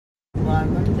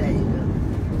warme tijden.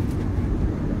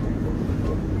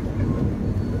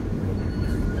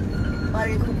 Maar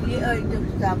ik hoef niet uit te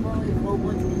stappen, ik hoef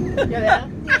het niet. Jawel?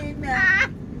 Nee, maar.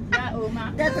 Ja,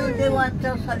 oma. Dat is de one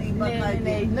toch van die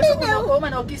Nee. Nou oma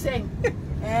nou kiseng.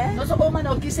 Nou oma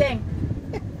nou kiseng.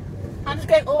 Anders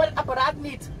krijgt oma het apparaat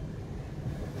niet.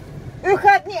 U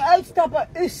gaat niet uitstappen,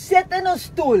 u zit in een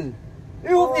stoel.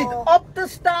 U hoeft niet op te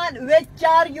staan, which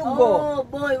are you go? Oh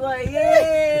boy,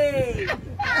 yay!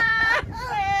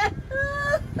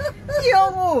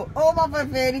 Jongen, oma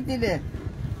vervelend in dit.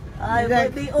 Ay,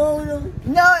 baby, olo.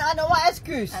 No, ano wa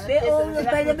excuus? Baby, olo,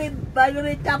 bijna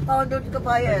met tap doet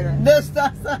kapaaien. Dus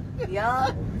dat Ja,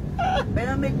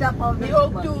 bijna met tap Die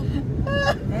ook toe.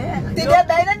 Tidak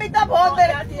bijna met tap honder.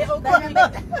 Ja, die ook toe.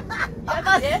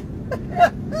 Apas.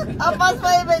 Apas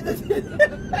pa je bent het.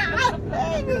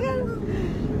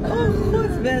 Oh,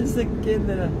 goed mensen,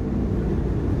 kinderen.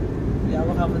 Ja,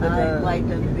 we gaan met Ay,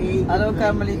 white and big. Hallo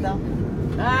Carmelita.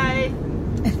 Hi.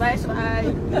 Wijs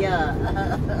hi. Ja.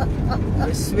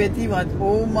 Sweaty, want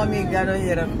oh mami, gano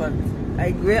hier wat.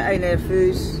 Ik ben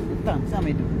nerveus. Dan,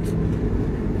 samen doen.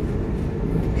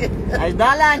 Hij is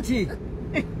daar, Lantje.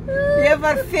 Je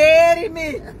verveert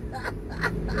me.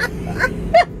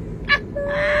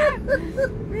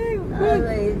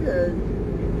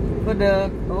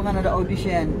 We gaan naar de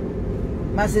auditie.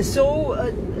 Maar ze is zo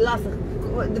lastig.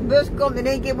 De bus komt in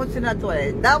één keer, moet ze naar het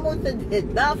toilet. Daar moet ze dit,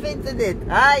 daar vindt ze dit.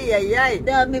 Ai.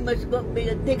 Daar moet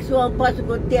je dik zo pas op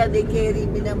een derde keer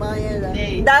in de maaien.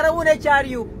 Nee. Daarom moet ik naar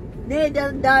jou. Nee,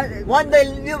 daar. Want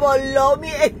de nieuwe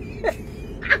lobby.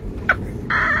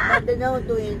 Wat nou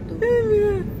doe je toe?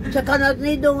 Ze kan het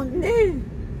niet doen. Nee.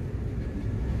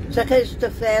 Ze is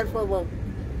te ver voor me.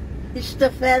 Het is te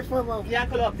ver voor me. Ja,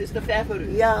 klopt. Het is te ver voor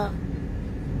u. Ja.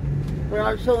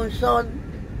 Vooral zo'n zon.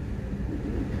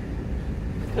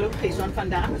 Ik geloof geen zon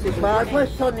vandaag. Dus Maar voor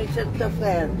zon is het te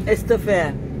ver. Is te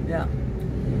ver. Ja.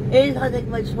 Eens had ik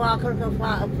mijn zwager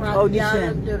gevraagd,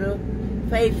 jaren terug.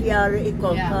 5 jaar, ik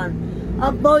kon gaan.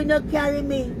 A boy not carry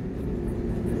me.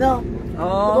 No.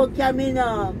 Oh. Carry me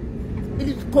now. Het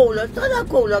is cola. Het is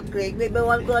cola kreeg. We hebben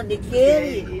wel gewoon de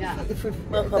carry. Ja.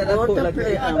 Maar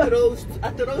geboortepleeg.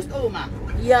 At de roost oma.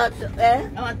 Ja,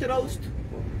 Aan de roost.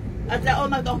 Het zei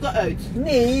oma toch wel uit.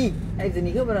 Nee. Hij heeft er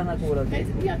niet gebracht naar cola.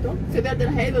 Ja toch? Ze wilde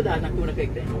een hele dag naar cola Creek.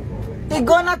 Ik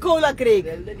ga naar cola Creek.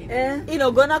 Wilde niet. Ik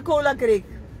ga naar cola Creek.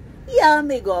 Ja,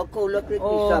 me go cola creek.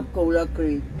 Is op cola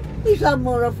creek. Is op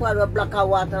more voor de black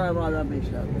water en alle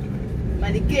mensen.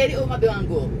 Maar die keri oma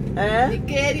bewango. Die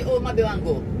keri oma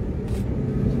bewango.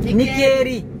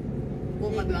 Nikeri.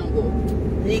 Oma bewango.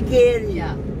 Nikeri.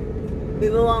 Ja.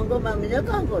 We willen go, maar we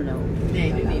kan go nou.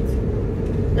 Nee, nu niet.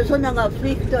 Dus we gaan een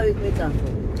vliegtuig mee kan go.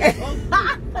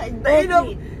 Ik nog.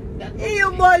 Je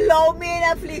moet lauw mee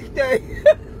naar vliegtuig.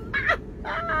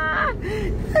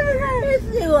 Dat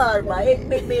is niet waar, maar ik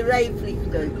met mijn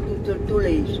rijvliegtuig te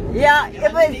lezen. Ja,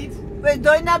 we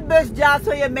doen naar bus ja,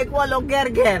 zo je maakt wel een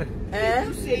gerger.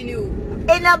 Zenuw.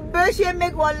 In een bus je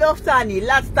maakt wel lof staan,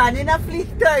 laat staan in een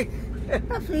vliegtuig.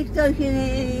 Een vliegtuig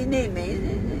nee.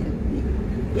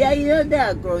 Ja, je know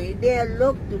that growing, there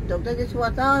look to talk, dat is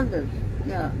wat anders.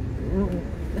 Ja.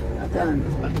 Wat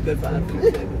anders.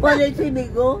 Wat is het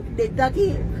go? De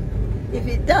taki. If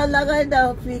je daar langer in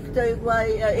een vliegtuig waar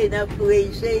in een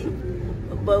wc,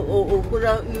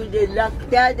 de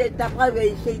lakta, de taka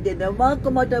wc, de normaal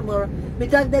komoto mo.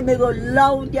 Mitak de me go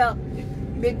loud ja.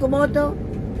 Me komoto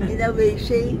in een wc,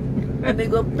 me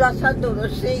go plaza to the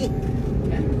sea.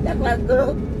 Dat kan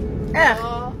go. Echt?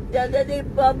 Ja, dat is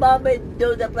van mama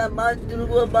dood, dat van man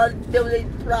droeg, man dood in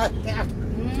plaza.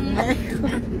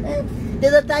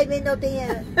 Dit is tijd met nog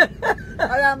dingen.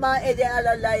 Allemaal in de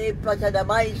allerlei plaatsen de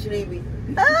mainstreaming.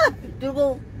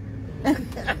 Droeg.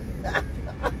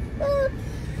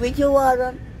 Weet je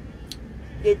waarom?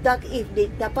 De tak if de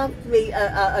tapan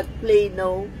play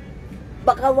nou.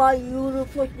 Baka wa euro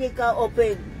voor je kan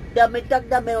open. Dan met tak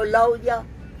dan met lauw ja.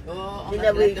 Oh,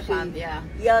 omdat het gaan, ja.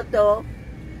 Ja toch.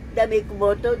 Dan met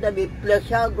motor, dan met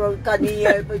plasja groen kan niet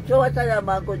helpen. Zo was er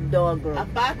naman kung doon groen.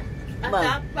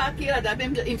 Apa kira da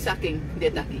bem imsaking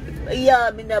de taki.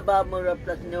 Ja, minaba mo ra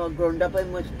plus no grown dapat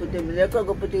mo putin mo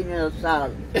ko putin na sal.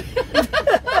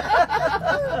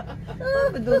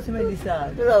 Wat bedoelt ze met die zaal?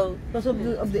 Bro, Was op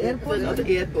de airport? Op de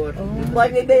airport.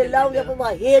 maar we ben lauw ja pa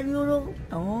here you.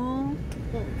 Oh.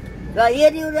 Ga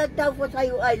here you na tao for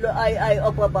sayo ay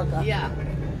opabaka. Ja.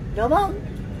 Naman.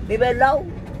 We ben lauw.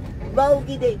 Bau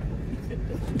gide.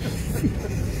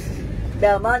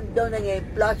 Daman doon ng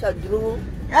plaza drew.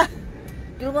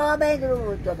 Drew mga may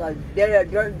drew.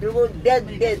 Drew dead.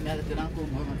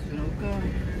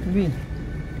 Wie?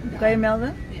 Kan je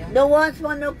melden? Ja. No one's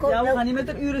van no Ja, we gaan niet met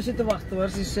een uren zitten wachten hoor.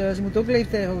 Ze moet ook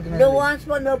leeftijd houden. No one's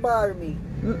van no Barbie.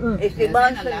 Is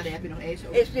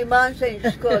die man zijn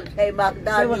schuld? Hij mag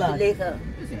daar niet liggen.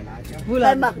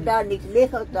 Hij mag daar niet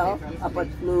liggen toch? Op het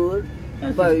vloer,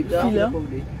 buiten.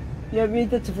 Je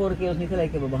weet dat ze vorige keer ons niet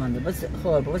gelijk hebben behandeld.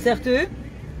 Wat zegt u?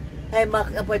 Hij mag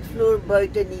op het vloer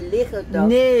buiten niet liggen toch?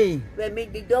 Nee. We met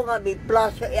die dongen met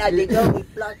plassen. Ja, die dongen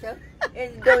met plassen. En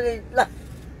die dongen met plassen.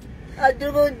 Ik doe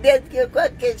gewoon dit keer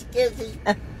wat kist.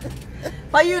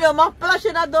 Maar jullie mag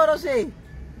plasje naar Dorosé.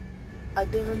 Ik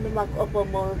doe nog maar op een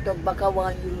moment op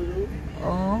bakawan euro.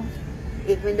 Oh.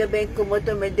 Ik vind dat ben ik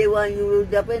met de 1 euro.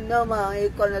 Dat ben normaal.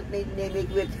 Ik kan het niet nemen. Ik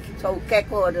weet, ik zou gek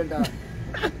worden dan.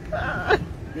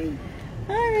 Nee.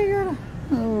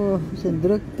 Oh, we zijn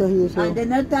druk toch hier zo. En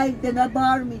daarna tijd, daarna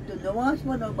bar me toen. Dat was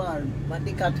van een bar. Want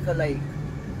ik had gelijk.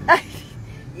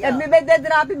 En wie bent dat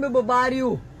draap in mijn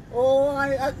babario? Oh,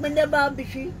 ik ben de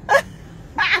babysje.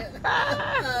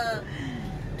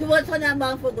 Toen was van een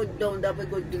man voor goed doen, dat we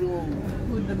goed droom.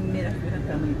 Goedemiddag,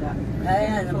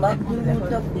 Ja, dan mag droom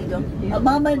toch niet.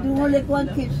 Mama droom ik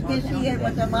want kis hier,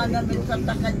 wat een man dan met z'n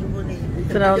takken droom niet.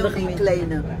 Trouwens, die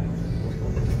kleine.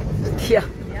 Ja.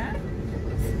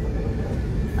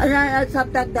 En dan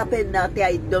zat dat dat in dat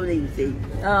hij doen niet.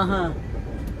 Aha.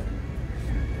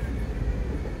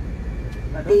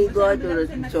 Die gaat door het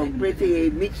zo'n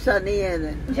pretty mixanie en.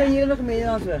 We zijn hier nog in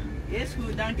Nederlandsweg. Is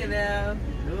goed, dankjewel.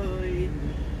 Doei.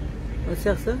 Wat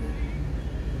zegt ze?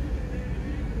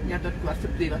 Ja, tot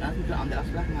 1:15, want anders moeten we een andere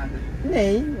afspraak maken.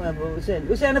 Nee, maar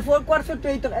we zijn er voor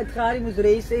 1:15 toch, Edgar, je moest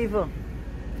race even.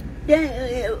 Ja,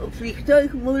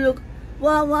 vliegtuig moeilijk.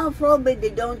 Waar vrouw bij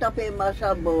de don't op een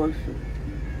massa boos.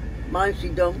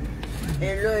 Mensen dan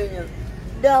en leunen.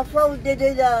 Daar vrouw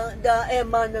dit daar en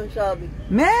mannen sabi.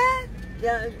 Nee?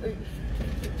 Ja,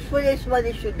 voor is wat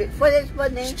is het? Voor is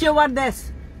wat niet.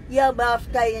 Stewardess. Ja, maar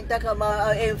afstijgen en tak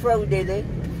maar een vrouw dit.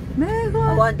 Nee,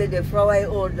 gewoon. Want de vrouw hij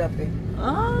oorlog.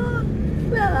 Ah.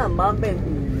 Ja, man ben ik.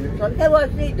 Hij was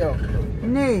niet toch?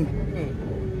 Nee. Nee.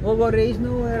 Wat was race nu,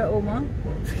 oma?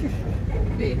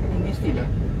 Nee, niet stillen.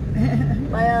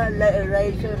 Maar ja,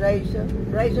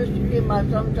 reizen zit maar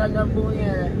soms aan de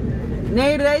boeien.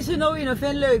 Nee, reizen nou in, dat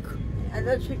vind ik leuk. En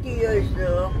dat zit hij juist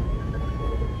hoor.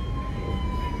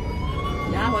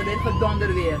 Ja, maar dit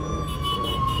verdonder weer.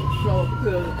 Zo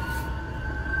kul.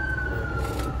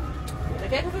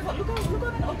 Kijk of ik van Luca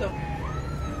in de auto.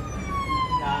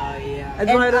 Ja.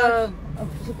 Het waren,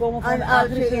 ze komen van de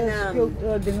Agrische dingen.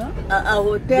 Een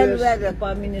hotel Dus werden. een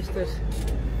paar ministers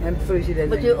en president.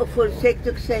 Moet je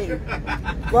voorzichtig zijn.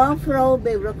 One vrouw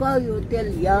bij elkaar hotel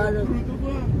jaren.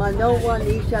 Maar no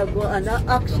one is go aan een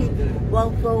actie.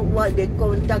 One vrouw wat de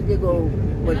contact die go.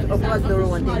 Wat op wat door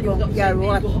want die komt jaar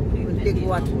wat. Die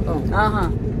wat. Aha.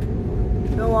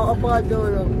 No one op wat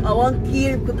door. I want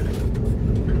keer.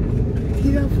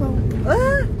 Hier vrouw.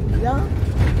 Ja.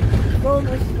 Kom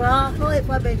eens vragen.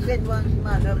 Even bij zin van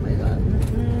mannen.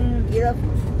 Hier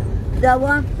dat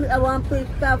one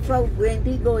pista vrouw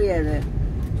 20 go here.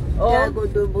 Oh. Ja, go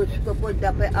do bus kapot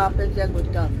dapat apa siya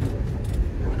gusto.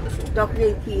 Toch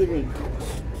geen kiering.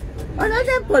 Ano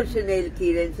na personeel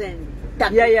kiering zijn?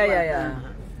 Ja.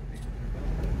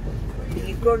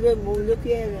 Die kon er moeilijk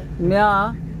hebben.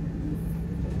 Ja.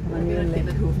 Maar nu ligt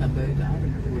het hoofd naar buiten.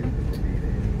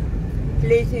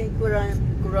 Lees in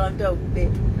Koran ook.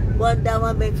 Want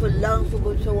dama ben verlang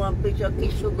voor zo een beetje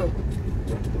kies voor go.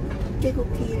 Kijk ook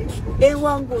kiering. En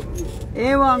wang go.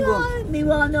 Ewango. Niet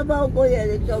waan na ba ko yan.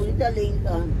 Ik zou niet alleen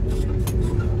gaan.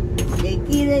 Nee,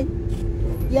 kiering.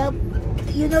 Ja,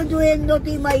 you don't do it not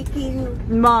in my kiring.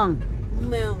 Man.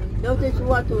 Man, dat is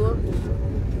wat hoor.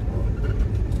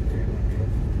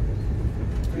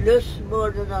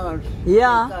 Lustmoordenaars.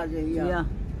 Ja. Ik kan zeggen, Ja.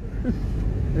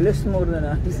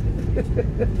 Lustmoordenaars.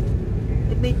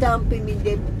 May tampi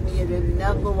hindi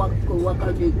na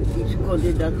kuwak di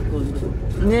iskode dat kondo.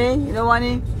 Nee, dat was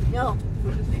niet. No.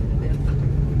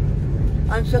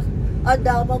 Ang sa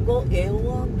adama go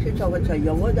ewan si sawat sa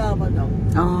yung adama no.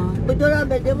 Ah. Betul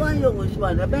ba di ba yung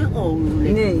usman ba ang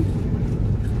Nee.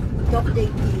 Toch de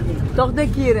kiri. Toch de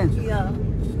keren. Ja.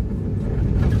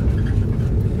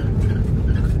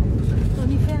 Toch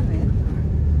niet ver meer.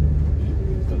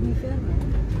 Toch niet ver meer.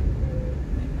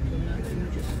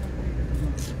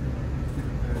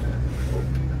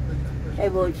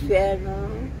 Hij wordt ver no.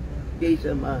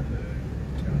 Deze man.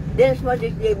 Des wat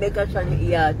ik die meka sa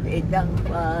iyat itang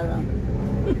parang.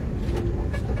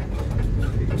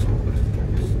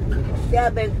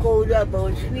 Ja, ben cola,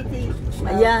 boos, sweetie.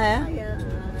 Ja, hè? Ja.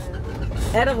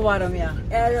 Erg warm, ja.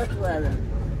 Erg warm.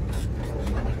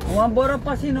 Wan boro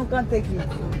pasino kan teki.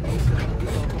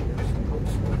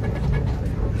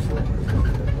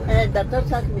 dat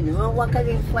zag me niet. Maar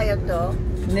wakkeling fire toch?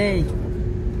 Nee.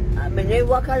 Meneer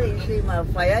wakkeling zie maar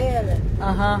fire hele.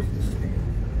 Aha.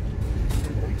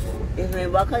 Is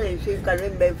mijn wakkeling zie kan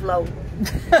ik bij flauw.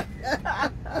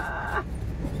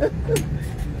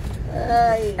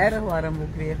 Erg warm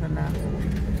ook weer vandaag.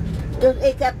 Dus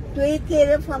ik heb 2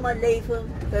 keren van mijn leven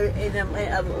in een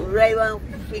rijbaan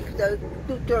vliegtuig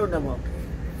toetronen.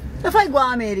 Dan ga ik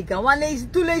naar Amerika. Waar lees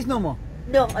je? Lees nog maar.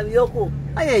 No, I'm Yoko.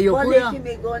 Ah ja, Yoko, One ja. day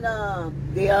me go na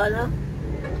Guyana.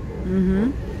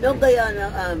 Mhm. No Guyana,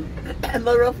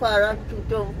 Marofara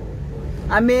to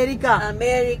Amerika.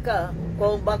 America.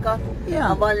 Kom baka. Ja.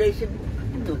 En one day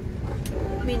no.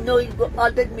 Me nooit go,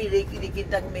 altijd me rekenen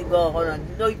dat me go Holland.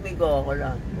 Nooit me go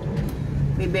Holland.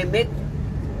 Me ben met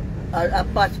een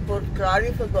paspoort klaar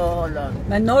voor go Holland.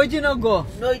 Maar nooit je nog go.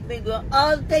 Nooit me go.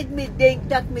 Altijd me denk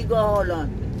dat me go Holland.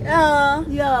 Ja.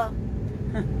 Ja.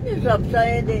 Dus op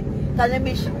zijn kan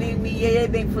jij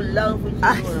bent voor lang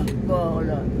voor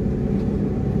Holland.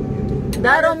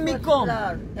 Daarom mi kom.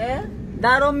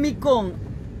 Daarom mi kom.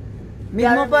 Mi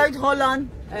Daarom mop uit Holland.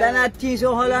 Dan had je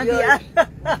zo Holland. Ja.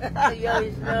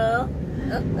 Juist no.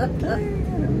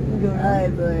 Ai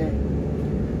boy.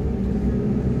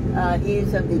 Hier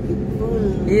is een beetje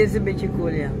cool. Hier is een beetje cool,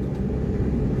 ja.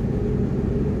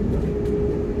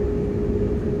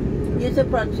 Hier is een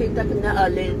praktijk dat ik na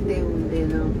alleen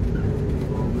tegen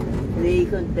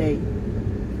regentijd.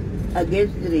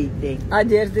 Against rating. Ah,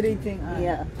 there's the rating.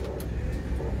 Ja.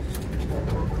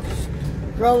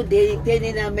 Vrouw die ik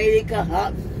in Amerika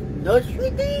had. No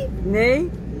sweetie. Nee?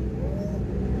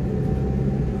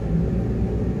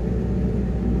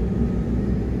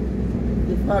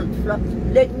 Je valt vlak.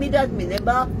 Let me dat mine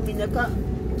bak mine ka.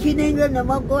 Chinengla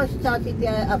naman ko sa titi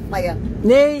afaya.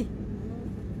 Nee.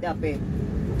 Dape.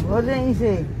 Wat denk je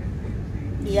zeggen?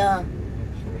 Ja.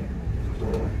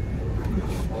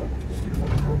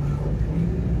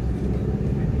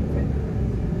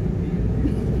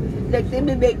 Let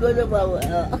me be go na ba.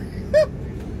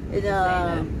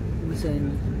 Ina.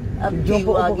 Busen. Abdi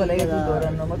Jumpa wa ko kalay ito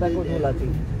doran no matakot ulati.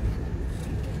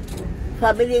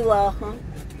 Family wa ha.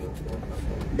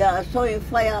 Da so in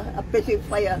fire, a pretty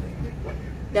fire.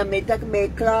 Dan me tak me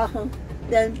klagen.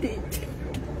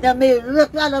 Dan me ruk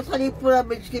alles van die pura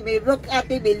misschien me ruk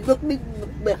ate me ruk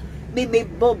me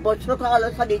bobot ruk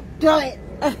alles van die troy.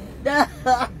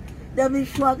 Dan me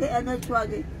swage en dan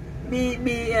swage. Me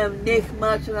nek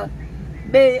masra.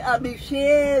 Me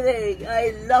amusering.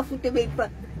 I love to be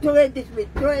troy this me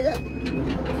troy dat.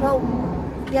 Vrouw.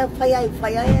 Ja, fire.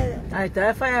 Uit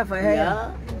hè, fire.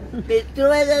 Ja. Me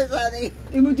troy dat aan.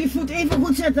 U moet uw voet even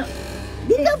goed zetten.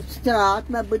 Niet op straat,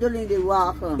 maar bedoel in de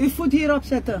wagen. Uw voet hierop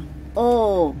zetten.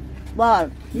 Oh, waar?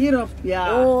 Hierop,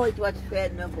 ja. Oh, het was ver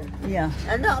nog. Ja.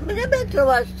 En nou, meneer ben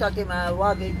trouwens zat in mijn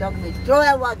wagen, toch niet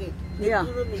trooi wagen. Ja.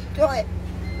 Niet trooi.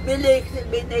 Ben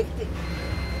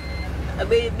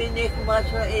ik maar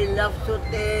zo in laf soort.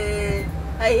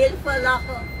 Hij heel veel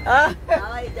lachen. Ah.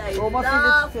 Hij Oma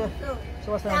laf. vindt het,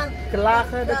 zoals dan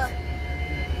klagen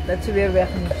dat ze weer weg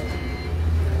moest.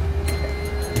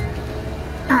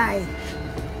 Ai.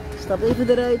 Stap even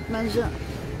eruit, mensen.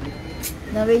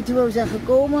 Dan weten we hoe we zijn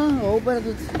gekomen. We hopen dat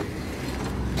het...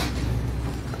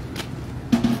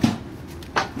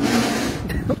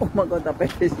 Oh my god, dat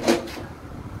is...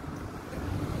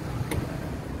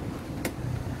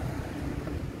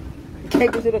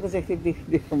 Kijk hoe ze dat gezegd heeft,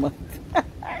 die gemaakt.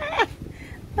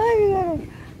 Ai, ja.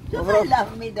 Zo veel laf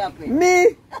me dat.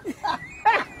 Me!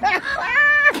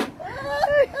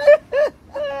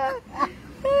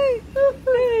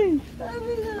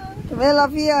 Wel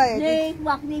afia. Nee, ik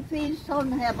mag niet veel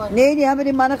zon hebben. Nee, die hebben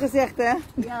die mannen gezegd, hè?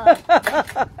 Ja.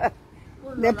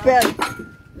 De pelt.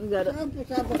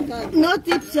 No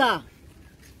tipsa.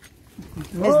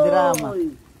 Misdrama.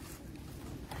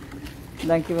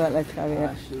 Dankjewel, ik ga weer.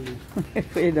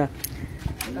 Goeiedag.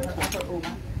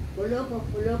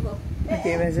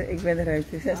 Oké, mensen, ik ben eruit.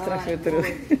 Ik ben straks weer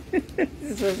terug.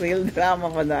 Het was een heel drama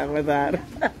vandaag met haar.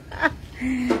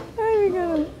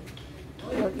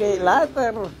 Oké,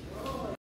 later.